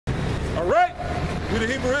We the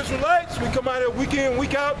Hebrew Israelites, we come out here week in,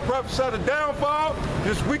 week out, prophesy the downfall,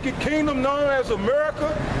 this wicked kingdom known as America,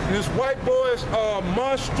 and this white boy's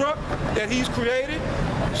monstruct that he's created.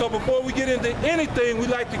 So before we get into anything, we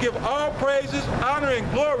like to give all praises, honor, and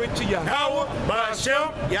glory to Yahweh,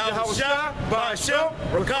 Ba'ashem, Yahweh Shai, Ba'ashem,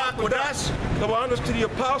 Rakah Kodash. Double honors to the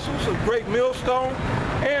apostles of Great Millstone,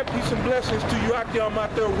 and peace and blessings to you Akim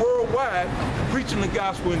out there worldwide, preaching the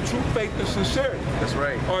gospel in true faith and sincerity. That's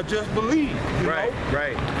right. Or just believe, you know?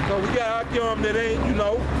 Right. So we got Akim that ain't, you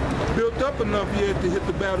know, built up enough yet to hit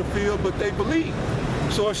the battlefield, but they believe.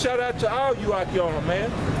 So a shout out to all you Akim, man,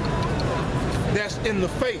 that's in the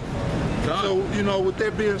faith. So, you know, with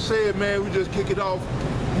that being said, man, we just kick it off.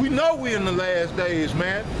 We know we in the last days,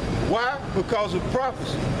 man. Why? Because of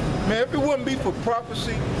prophecy. Man, if it wouldn't be for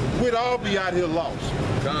prophecy, we'd all be out here lost.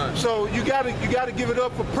 So you gotta give it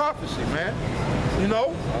up for prophecy, man. You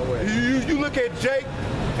know? You look at Jake,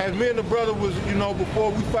 as me and the brother was, you know,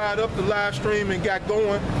 before we fired up the live stream and got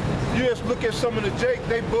going, you just look at some of the Jake,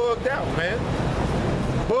 they bugged out, man.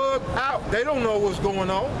 Bugged out. They don't know what's going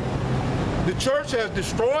on. The church has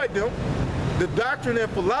destroyed them. The doctrine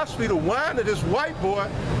and philosophy, the wine of this white boy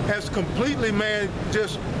has completely, man,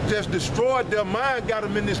 just destroyed their mind, got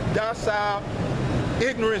them in this docile,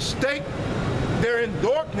 ignorant state. They're in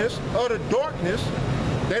darkness, utter darkness.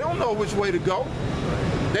 They don't know which way to go.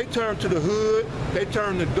 They turn to the hood, they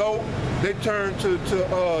turn to dope, they turn to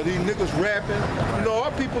these niggas rapping. You know,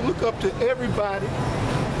 our people look up to everybody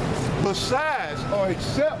besides or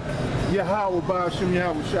except Yahweh Ba'ashem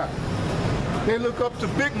Yahweh Shai. They look up to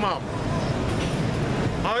Big Mama,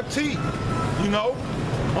 Auntie, you know,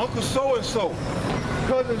 Uncle so-and-so,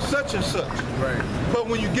 cousin such and such. Right. But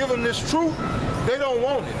when you give them this truth, they don't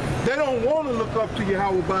want it. They don't want to look up to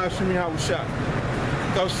Yahweh Ba'ashem Yahweh Shai.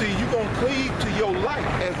 Because see, you're going to cleave to your life,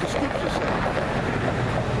 as the scripture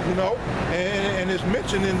says. You know, and it's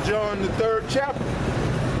mentioned in John the 3rd chapter.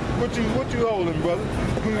 What you holding, brother?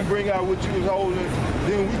 We can bring out what you was holding,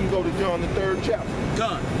 then we can go to John the 3rd chapter.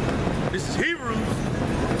 Done. This is Hebrews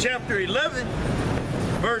chapter 11,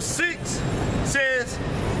 verse 6 says,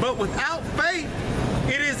 but without faith,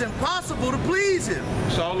 it is impossible to please him.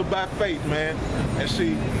 It's all about faith, man. And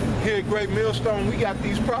see, here at Great Millstone, we got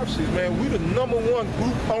these prophecies, man. We the #1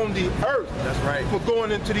 group on the earth. That's right. For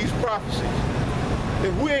going into these prophecies.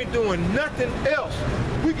 If we ain't doing nothing else,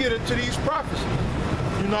 we get into these prophecies.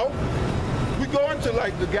 You know? We go into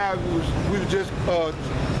like the guy we was just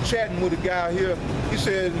chatting with a guy here. He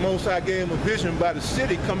said Most High gave him a vision by the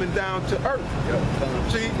city coming down to earth.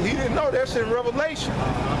 See, he didn't know that's in Revelation.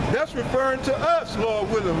 That's referring to us, Lord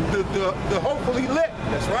willing, the hopeful elect.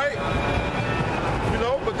 That's right. You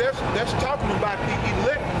know, but that's talking about the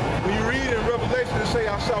elect. When you read in Revelation and say,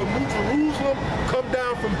 I saw New Jerusalem come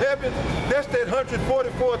down from heaven, that's that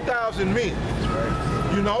 144,000 men. That's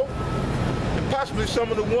right. You know? And possibly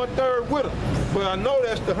some of the 1/3 with them. But I know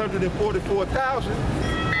that's the 144,000.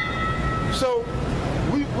 So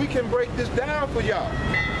we can break this down for y'all.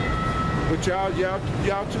 But y'all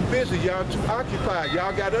too busy, y'all too occupied,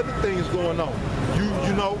 y'all got other things going on.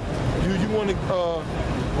 You know, you want to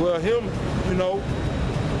well him, you know,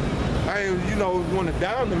 I ain't, you know, want to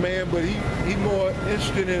down the man, but he more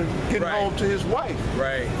interested in getting home to his wife.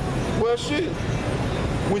 Right. Well shit.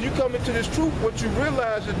 When you come into this truth, what you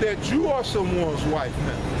realize is that you are someone's wife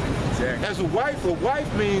now. Exactly. As a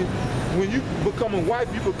wife means when you become a wife,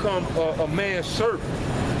 you become a man's servant.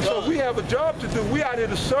 So we have a job to do. We out here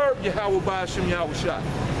to serve Yahweh Ba'ashem Yahweh Shai.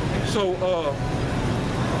 So,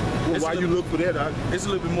 why you look for that? It's a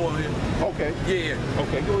little bit more here. Okay. Yeah.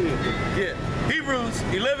 Okay, go ahead. Yeah. Hebrews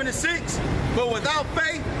 11:6. But without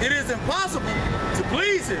faith, it is impossible to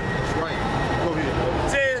please him. That's right. Go ahead.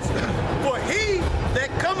 It says, for he that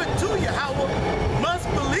cometh to Yahweh must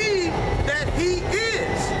believe that he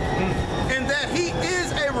is, and that he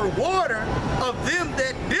is a rewarder of them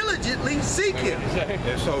that diligently seek him.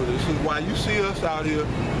 And so this is why you see us out here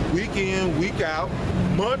week in, week out,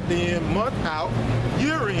 month in, month out,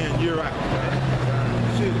 year in, year out.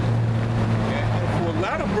 Shit. And for a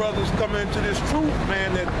lot of brothers coming into this truth,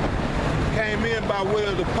 man, that came in by way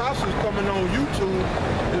of the apostles coming on YouTube,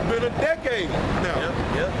 it's been a decade now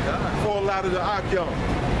for a lot of the Akim.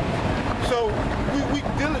 So we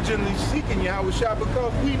diligently seeking Yahweh Shai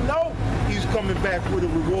because we know he's coming back with a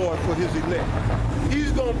reward for his elect.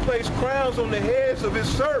 He's going to place crowns on the heads of his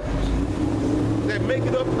servants that make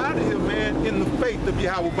it up out of here, man, in the faith of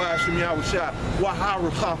Yahweh Ba'ashem Yahweh Shai,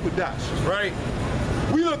 Wahara Chakodash. Right.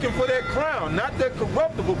 We looking for that crown, not that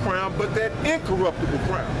corruptible crown, but that incorruptible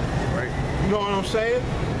crown. Right. You know what I'm saying?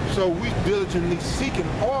 So we diligently seeking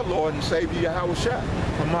our Lord and Savior Yahweh Shai,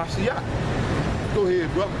 Hamashiach. Go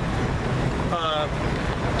ahead, brother.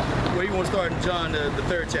 Where you want to start in John, the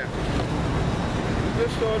 3rd chapter?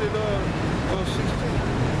 Let's start at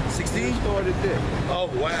 16. 16? Started there. Oh,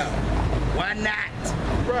 wow. Why not?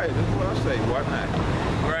 Right, that's what I say. Why not?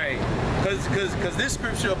 Right. Because this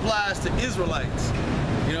scripture applies to Israelites.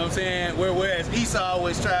 You know what I'm saying? Whereas Esau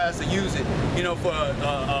always tries to use it, you know, for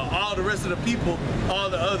all the rest of the people, all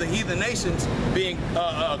the other heathen nations being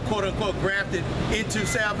quote unquote grafted into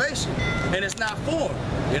salvation. And it's not for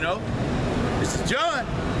them, you know? This is John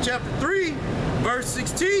chapter 3, verse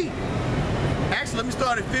 16. Actually, let me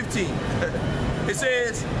start at 15. It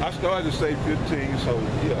says... I started to say 15, so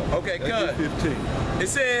yeah. Okay, good. 15. It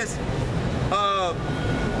says, well,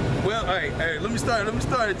 all right, let me start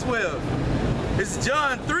at 12. This is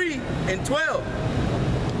John 3 and 12.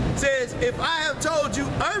 It says, if I have told you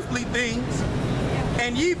earthly things,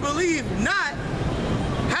 and ye believe not,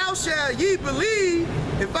 how shall ye believe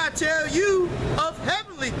if I tell you of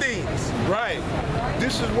heavenly things? Right.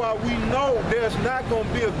 This is why we know there's not going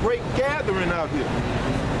to be a great gathering out here.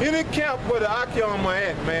 Any camp where the Akim are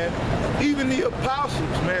at, man, even the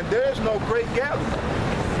apostles, man, there's no great gathering.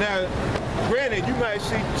 Now, granted, you might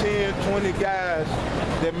see 10, 20 guys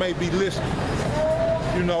that may be listening,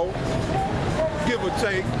 you know, give or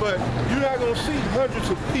take, but you're not going to see hundreds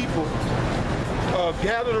of people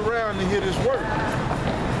gathered around to hear this word.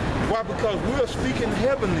 Why? Because we're speaking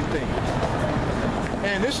heavenly things.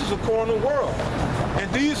 And this is a carnal world.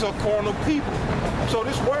 And these are carnal people. So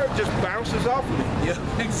this word just bounces off of them.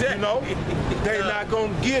 Yeah, exactly. You know, they're not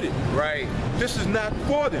going to get it. Right. This is not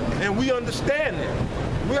for them. And we understand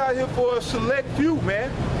that. We're out here for a select few, man.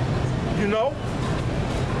 You know?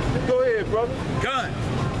 Go ahead, brother. Gun.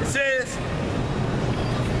 It says,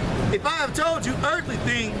 if I have told you earthly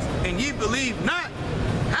things and ye believe not,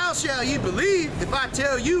 how shall ye believe if I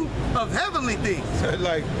tell you of heavenly things?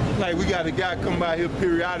 like we got a guy come by here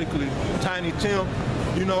periodically, Tiny Tim,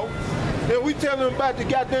 you know. Then we tell him about the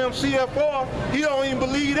goddamn CFR, he don't even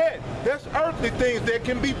believe that. That's earthly things that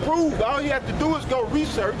can be proved. All he has to do is go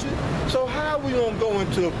research it. So how are we gonna go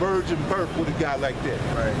into a virgin birth with a guy like that?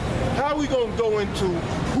 Right. How are we gonna go into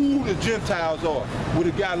who the Gentiles are with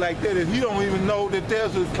a guy like that if he don't even know that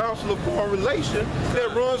there's a Council of Foreign Relations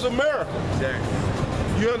that runs America?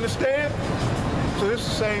 Exactly. You understand? So it's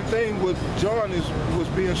the same thing with John was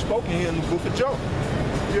being spoken here in the book of John.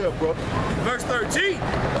 Yeah, bro. Verse 13,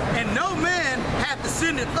 and no man hath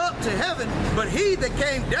ascended up to heaven, but he that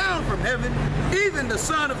came down from heaven, even the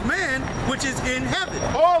Son of Man, which is in heaven.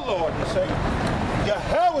 Our Lord and Savior,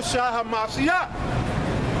 Yahushua HaMashiach.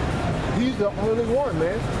 He's the only one,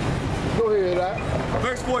 man. Go ahead,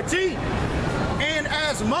 Verse 14, and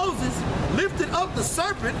as Moses lifted up the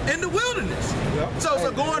serpent in the wilderness. Yep.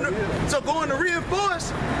 So going to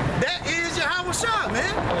reinforce, that is Yahushua,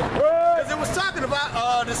 man. Because it was talking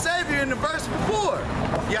about the Savior in the verse before,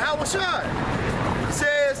 Yahushua. It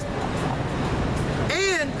says,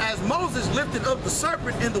 and as Moses lifted up the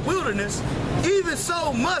serpent in the wilderness, even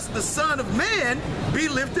so must the Son of Man be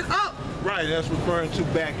lifted up. Right, that's referring to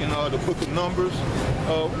back in the book of Numbers.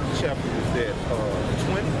 What chapter is that?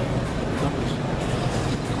 20? Numbers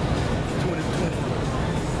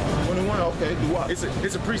 21, okay, do what? It's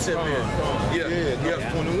a precept there.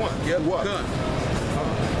 Yeah, 21. Yep. Do what?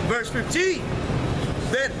 Verse 15,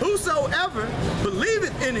 that whosoever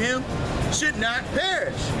believeth in him should not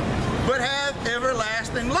perish, but have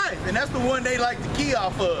everlasting life. And that's the one they like to key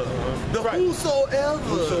off of. The right. Whosoever.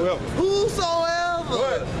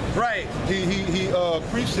 What? Right. He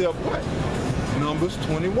precept what? Numbers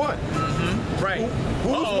 21. Right.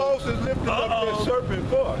 Who's Moses lifted up that serpent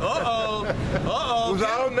for? Was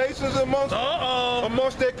all nations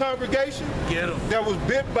amongst their congregation? Get 'em. That was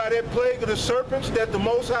bit by that plague of the serpents that the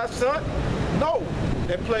Most High sent? No.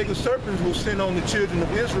 That plague of serpents was sent on the children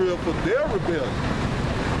of Israel for their rebellion.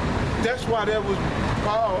 That's why that was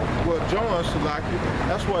Paul, John Salaki,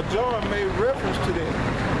 that's why John made reference to that.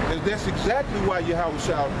 And that's exactly why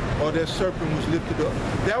Yahushua, or that serpent, was lifted up.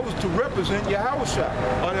 That was to represent Yahushua,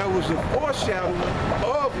 or that was a foreshadowing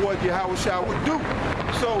of what Yahushua would do.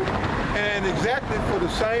 So, and exactly for the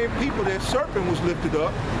same people that serpent was lifted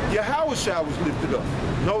up, Yahushua was lifted up.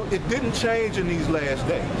 No, it didn't change in these last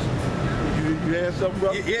days. You had something,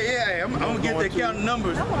 brother? Yeah. I'm gonna get the counting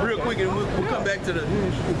numbers real quick, and we'll come back to the.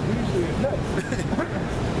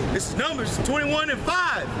 This is Numbers 21 and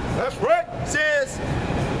 5. That's right. It says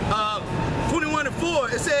 21 and 4.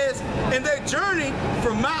 It says, and they journeyed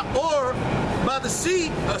from Mount Or by the sea,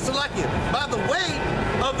 by the way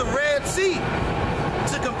of the Red Sea,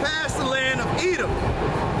 to compass the land of Edom.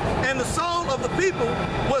 And the soul of the people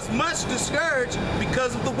was much discouraged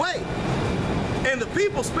because of the way. And the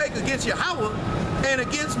people spake against Yahweh and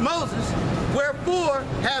against Moses. Wherefore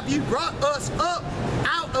have ye brought us up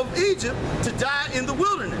out of Egypt to die in the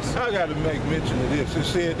wilderness? I got to make mention of this. It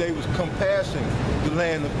said they was compassing the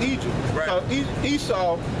land of Egypt. Right.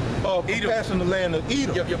 Esau compassing the land of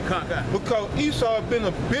Edom. Because Esau had been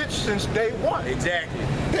a bitch since day one. Exactly.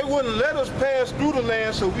 They wouldn't let us pass through the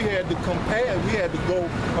land, so we had to compass. We had to go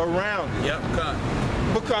around it.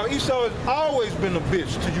 Because Esau has always been a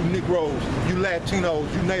bitch to you Negroes, you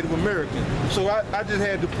Latinos, you Native Americans. So I just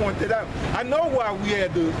had to point that out. I know why we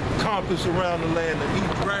had to compass around the land of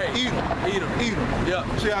Egypt. Right. Edom.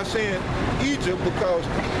 Yeah. See, I'm saying Egypt because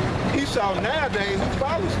Esau nowadays, he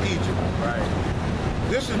follows Egypt. Right.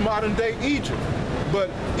 This is modern day Egypt. But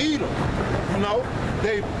Edom, you know,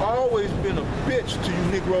 they've always been a bitch to you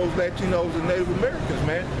Negroes, Latinos, and Native Americans,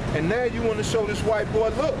 man. And now you want to show this white boy,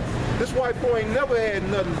 look, this white boy ain't never had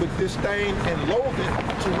nothing but disdain and loathing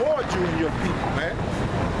towards you and your people, man.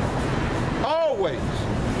 Always.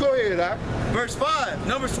 Go ahead, Doc. Verse 5,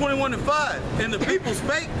 Numbers 21:5. And the people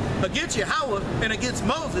spake against Yahweh and against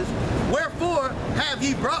Moses. Wherefore have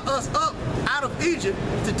ye brought us up out of Egypt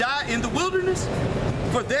to die in the wilderness?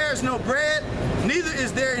 For there is no bread, neither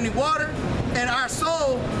is there any water, and our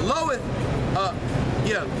soul loatheth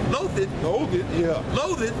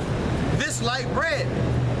this light bread.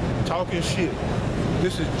 Talking shit.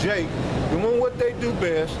 This is Jake doing what they do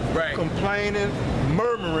best, right. Complaining,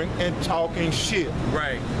 murmuring, and talking shit.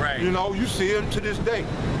 Right. You know, you see him to this day.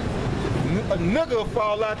 A nigga will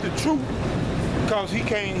fall out the truth because he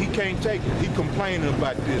can't take it. He complaining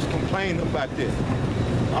about this, complaining about that.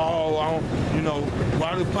 Oh, I don't, you know,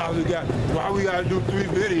 why we gotta do 3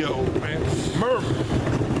 videos, man? Murmur.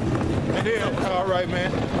 And then, all right,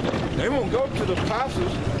 man, they won't go to the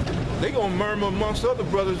apostles. They gonna murmur amongst other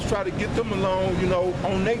brothers to try to get them along, you know,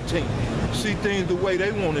 on their team. See things the way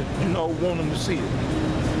they want it, you know, want them to see it.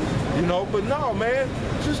 You know, but no, man,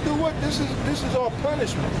 just do what this is our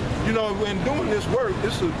punishment. You know, when doing this work,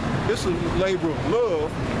 it's a labor of love.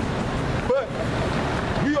 But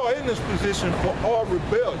we are in this position for our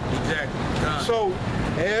rebellion. Exactly. So,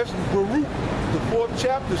 as Baruch, the 4th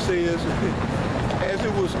chapter says, as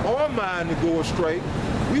it was our mind to go astray,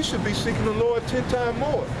 we should be seeking the Lord 10 times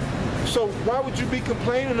more. So why would you be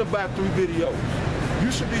complaining about 3 videos?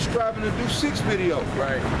 You should be striving to do 6 videos.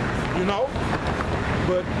 Right. You know?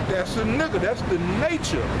 But that's a nigga. That's the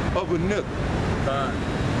nature of a nigga.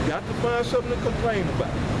 You got to find something to complain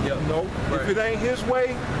about. Yep. You know? Right. If it ain't his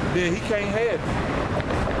way, then he can't have it.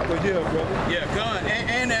 But yeah, brother. Yeah, God.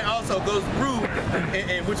 And that also goes through,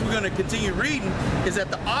 and which we're going to continue reading, is that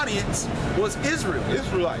the audience was Israel.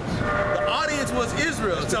 Israelites. The audience was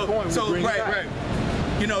Israel. That's the point we bring right.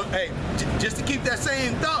 You know, hey, just to keep that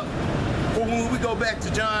same thought, for when we go back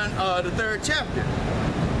to John, the 3rd chapter,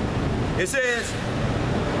 it says,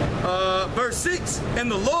 verse 6,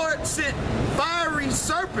 and the Lord sent fiery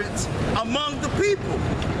serpents among the people,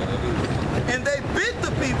 and they bit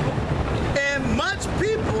the people, and much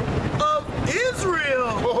people of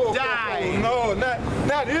Israel died. No,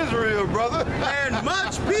 not Israel, brother. And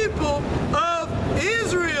much people of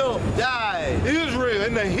Israel died. Israel,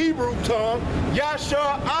 in the Hebrew tongue,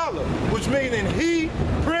 Yashar Allah, which meaning he,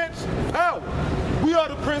 prince, power. We are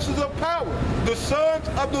the princes of power, the sons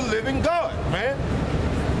of the living God, man.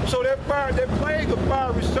 So that plague of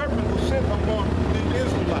fiery serpent was sent among the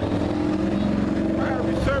Israelites.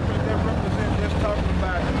 Fiery serpent that's talking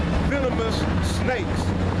about venomous snakes.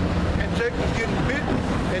 And Jake was getting bitten,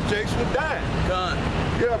 and Jakes was dying. Gone.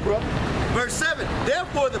 Yeah, bro. Verse 7,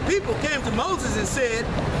 therefore the people came to Moses and said,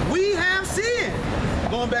 we have sinned.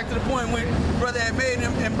 Going back to the point when brother had made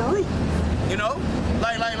him in Baruch. You know?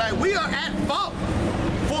 Like we are at fault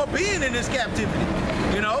for being in this captivity.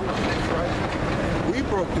 You know? That's right. We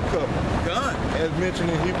broke the covenant. Gone. As mentioned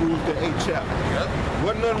in Hebrews, the 8th chapter. Yep.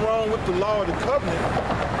 Wasn't nothing wrong with the law of the covenant.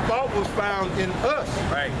 Fault was found in us.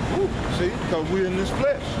 Right. Ooh, see, because we're in this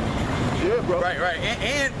flesh. Yeah, bro. Right.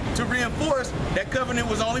 And to reinforce, that covenant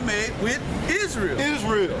was only made with Israel.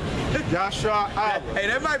 Yashar Allah. Hey,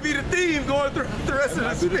 that might be the theme going through the rest of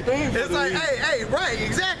the spirit. It's like, hey, right,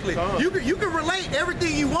 exactly. You can relate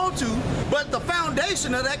everything you want to, but the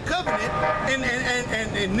foundation of that covenant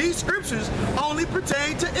and these scriptures only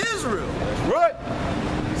pertain to Israel. That's right.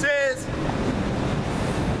 It says,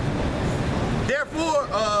 therefore,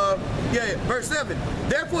 verse 7,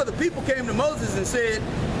 therefore the people came to Moses and said,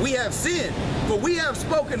 we have sinned, for we have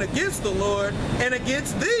spoken against the Lord and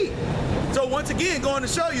against thee. So once again, going to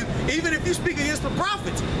show you, even if you speak against the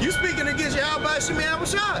prophets, you're speaking against Yahweh Shemi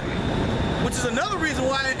Abishai, which is another reason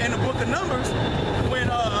why in the book of Numbers, when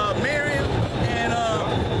Miriam and,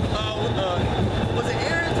 was it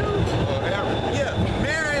Aaron too? Aaron. Yeah,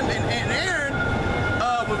 Miriam and Aaron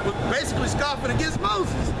spiritually scoffing against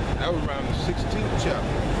Moses. That was around the 16th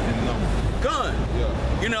chapter in Numbers. Gun.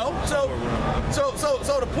 Yeah. You know, so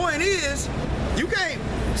the point is, you can't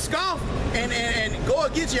scoff and go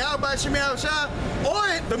against Yahweh Shemel Shah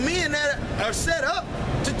or the men that are set up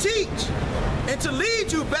to teach and to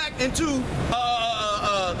lead you back into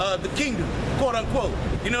the kingdom, quote unquote.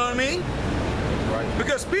 You know what I mean? Right.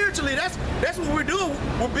 Because spiritually, that's what we're doing.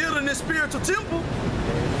 We're building this spiritual temple.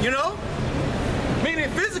 You know, meaning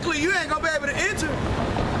physically you ain't gonna be able to enter.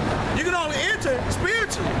 You can only enter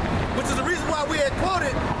spiritually, which is the reason why we had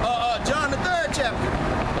quoted John the 3rd chapter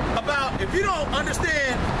about if you don't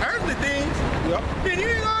understand earthly things, Yep. then you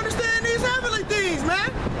ain't gonna understand these heavenly things,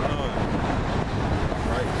 man.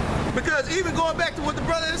 Right. Because even going back to what the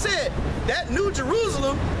brother had said, that New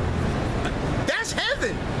Jerusalem, that's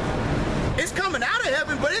heaven. It's coming out of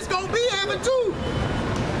heaven, but it's gonna be heaven too.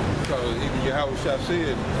 Because even Yahweh Shah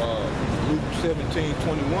said, Luke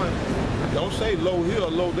 17:21, don't say low here or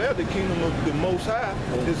low there, the kingdom of the Most High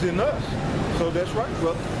is in us. So that's right,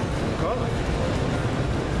 brother. Come on.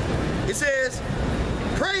 It says,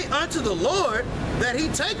 pray unto the Lord that he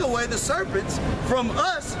take away the serpents from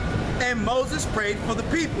us, and Moses prayed for the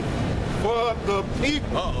people. For the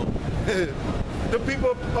people. Uh-oh. The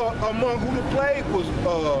people among who the plague was,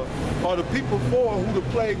 or the people for who the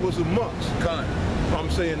plague was amongst. Gun. I'm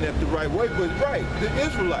saying that the right way, but right, the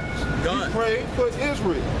Israelites. Gun. He prayed for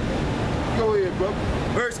Israel. Go ahead, brother.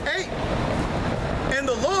 Verse 8, and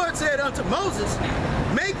the Lord said unto Moses,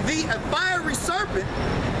 make thee a fiery serpent,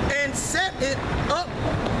 and set it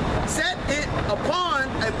upon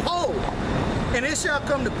a pole, and it shall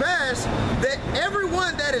come to pass that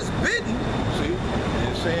everyone that is bitten. See,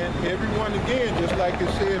 it's saying everyone again, just like it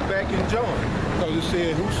said back in John, because it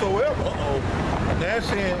said whosoever. Now it's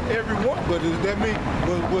saying everyone, but does that mean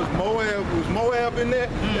was Moab in that?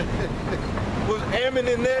 Was Ammon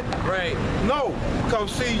in that? Right. No,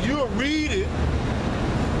 because see, you'll read it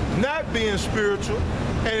not being spiritual,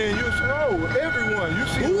 and then you say, oh, everyone. You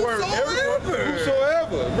see the word everyone,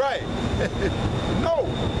 whosoever, right. No.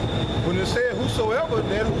 When it said whosoever,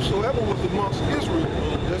 that whosoever was amongst Israel.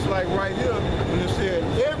 Just like right here, when it said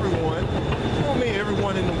everyone, I don't mean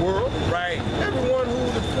everyone in the world. Right. Everyone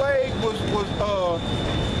who the plague was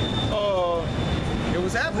It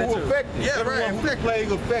was happening who to. affected. Yeah, Everyone right. who the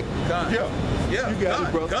plague affected. God. Yeah. You got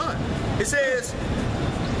it, brother. God. It says,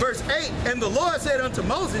 verse 8, and the Lord said unto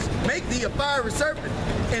Moses, make thee a fiery serpent,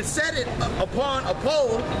 and set it upon a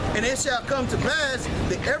pole, and it shall come to pass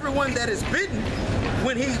that everyone that is bitten,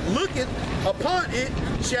 when he looketh upon it,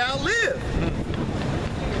 shall live.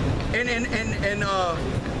 And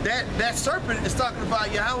that serpent is talking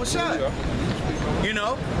about Yahweh Shai. Yeah. You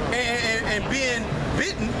know, and being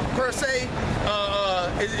bitten per se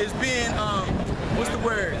is being what's the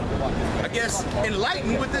word? I guess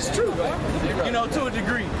enlightened with this truth. You know, to a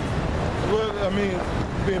degree. Well, I mean,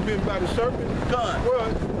 being bitten by the serpent. Gun.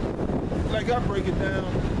 Well, like I break it down,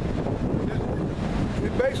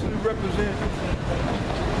 it basically represents,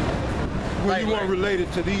 when you want to relate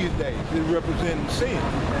it to these days, it represents sin.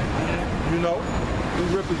 You know,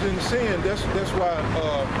 it represents sin. That's why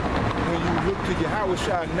when you look to Yahweh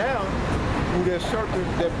Shai now, who that serpent,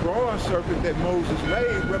 that bronze serpent that Moses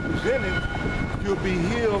made represented, you'll be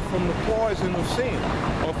healed from the poison of sin,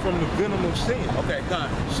 or from the venom of sin. Okay, gun.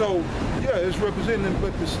 So, yeah, it's representing,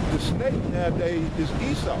 but the snake nowadays is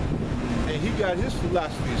Esau. And he got his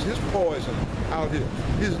philosophies, his poison out here,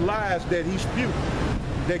 his lies that he spewed,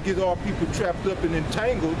 that get all people trapped up and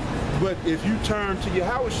entangled. But if you turn to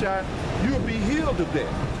Yahweh Shai, you'll be healed of that.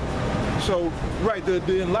 So, right,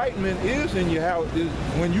 the enlightenment is in Yahweh,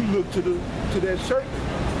 when you look to that serpent.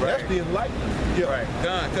 Right. That's the enlightenment. Yeah. Right,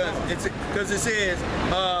 because it says,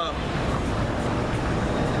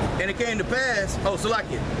 and it came to pass,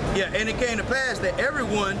 and it came to pass that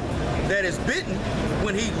everyone that is bitten,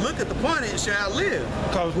 when he looketh upon it, shall live.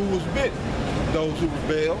 Because who was bitten? Those who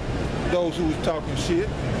rebelled, those who was talking shit.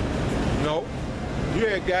 No. You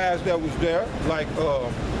had guys that was there, like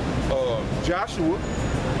Joshua.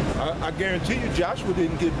 I guarantee you Joshua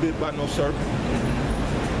didn't get bit by no serpent.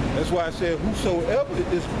 That's why I said whosoever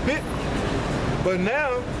is bitten. But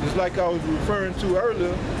now, it's like I was referring to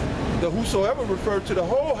earlier, the whosoever referred to the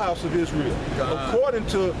whole house of Israel. According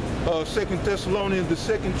to 2 Thessalonians, the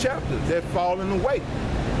 2nd chapter, that fallen away.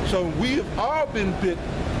 So we have all been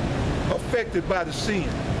affected by the sin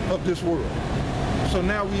of this world. So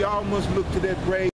now we all must look to that grave